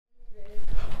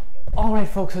Alright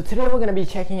folks, so today we're going to be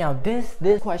checking out this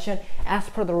question as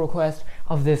per the request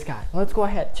of this guy. Let's go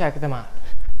ahead, check them out.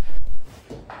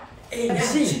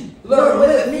 AMC, learn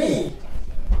with me!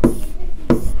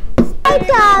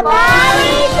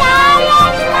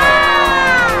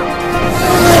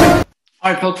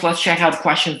 Alright folks, let's check out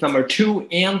questions number 2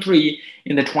 and 3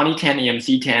 in the 2010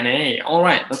 AMC 10A.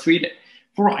 Alright, let's read it.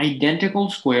 Four identical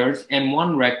squares and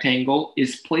one rectangle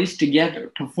is placed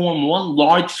together to form one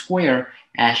large square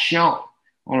as shown.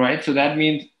 Alright, so that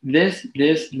means this,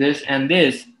 and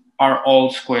this are all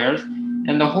squares,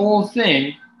 and the whole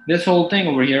thing, this whole thing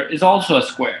over here is also a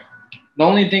square. The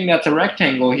only thing that's a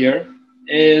rectangle here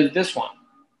is this one,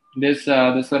 this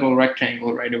little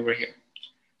rectangle right over here.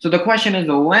 So the question is,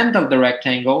 the length of the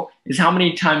rectangle is how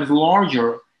many times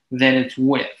larger than its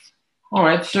width.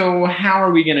 Alright, so how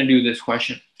are we going to do this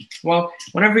question? Well,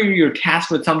 whenever you're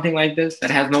tasked with something like this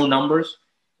that has no numbers,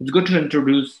 it's good to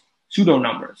introduce pseudo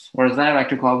numbers, or as I like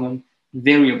to call them,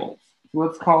 variables. So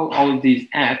let's call all of these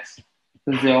x,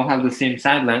 since they all have the same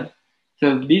side length.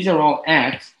 So if these are all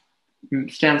x,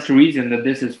 it stands to reason that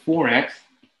this is 4x.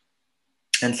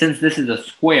 And since this is a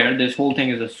square, this whole thing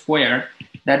is a square,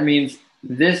 that means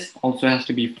this also has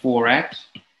to be 4x.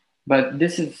 But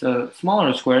this is a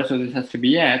smaller square, so this has to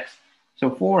be x. So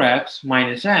 4x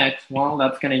minus x, well,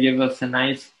 that's going to give us a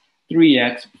nice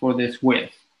 3x for this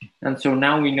width. And so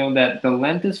now we know that the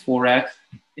length is 4x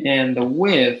and the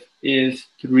width is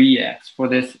 3x for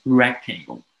this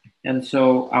rectangle. And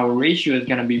so our ratio is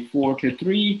going to be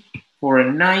 4:3 for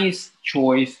a nice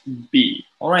choice B.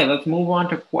 All right, let's move on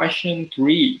to question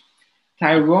 3.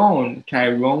 Tyrone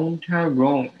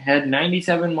had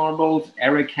 97 marbles,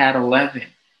 Eric had 11.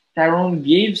 Tyrone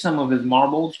gave some of his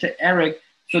marbles to Eric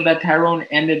so that Tyrone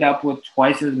ended up with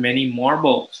twice as many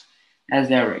marbles as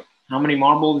Eric. How many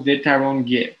marbles did Tyrone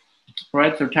give?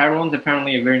 Right, so Tyrone's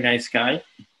apparently a very nice guy.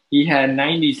 He had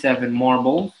 97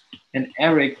 marbles and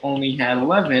Eric only had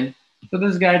 11. So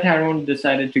this guy Tyrone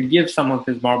decided to give some of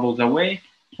his marbles away,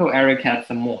 so Eric had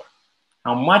some more.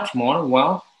 How much more?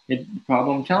 Well, the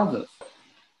problem tells us.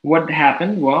 What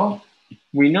happened? Well,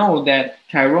 we know that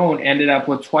Tyrone ended up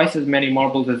with twice as many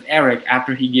marbles as Eric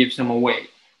after he gave some away.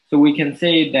 So we can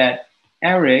say that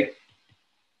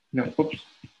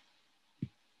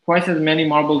twice as many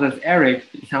marbles as Eric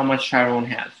is how much Tyrone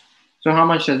has. So how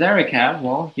much does Eric have?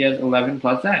 Well, he has 11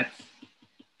 plus x.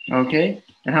 Okay,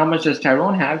 and how much does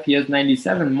Tyrone have? He has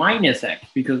 97 minus x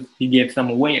because he gave some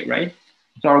away, right?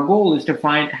 So our goal is to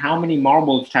find how many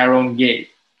marbles Tyrone gave,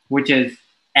 which is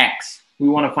x. We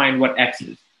want to find what x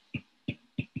is.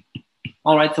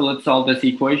 All right, so let's solve this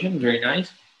equation. Very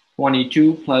nice.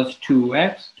 22 plus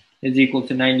 2x is equal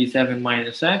to 97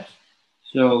 minus x.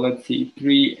 So let's see,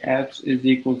 3x is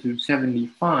equal to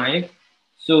 75.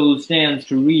 So it stands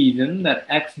to reason that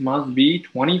x must be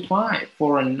 25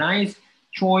 for a nice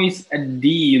choice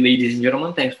D, ladies and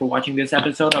gentlemen. Thanks for watching this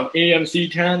episode of AMC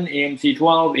 10, AMC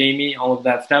 12, Amy, all of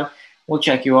that stuff. We'll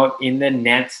check you out in the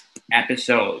next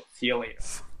episode. See you later.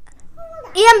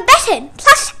 Embedded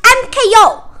plus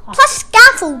MKO plus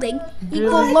scaffolding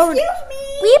equal learning.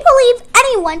 We believe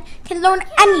anyone can learn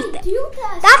anything.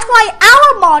 That's why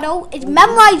our motto is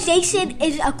memorization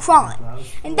is a crime.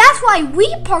 And that's why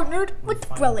we partnered with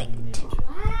Brilliant.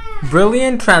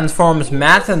 Brilliant transforms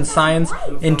math and science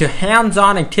into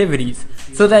hands-on activities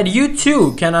so that you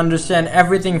too can understand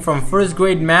everything from first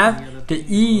grade math to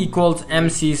E equals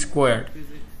MC squared.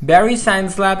 Barry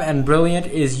Science Lab and Brilliant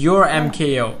is your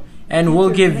MKO, and will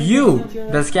give you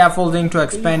the scaffolding to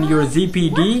expand your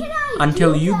ZPD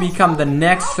until you become the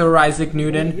next Sir Isaac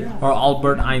Newton or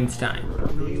Albert Einstein.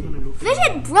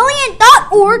 Visit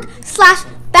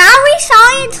brilliant.org/Barry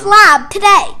Science Lab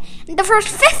today. And the first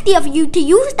 50 of you to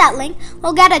use that link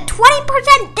will get a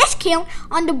 20% discount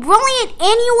on the Brilliant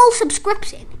annual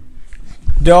subscription.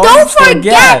 Don't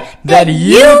forget that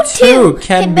you too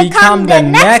can become the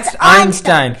next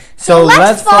Einstein. So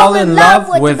let's fall in love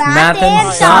with math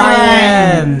and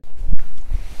science.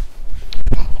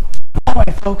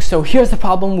 Alright folks, so here's the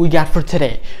problem we got for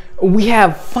today. We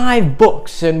have 5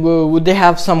 books and they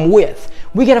have some width.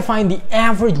 We gotta find the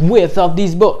average width of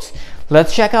these books.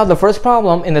 Let's check out the first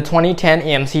problem in the 2010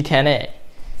 AMC 10A.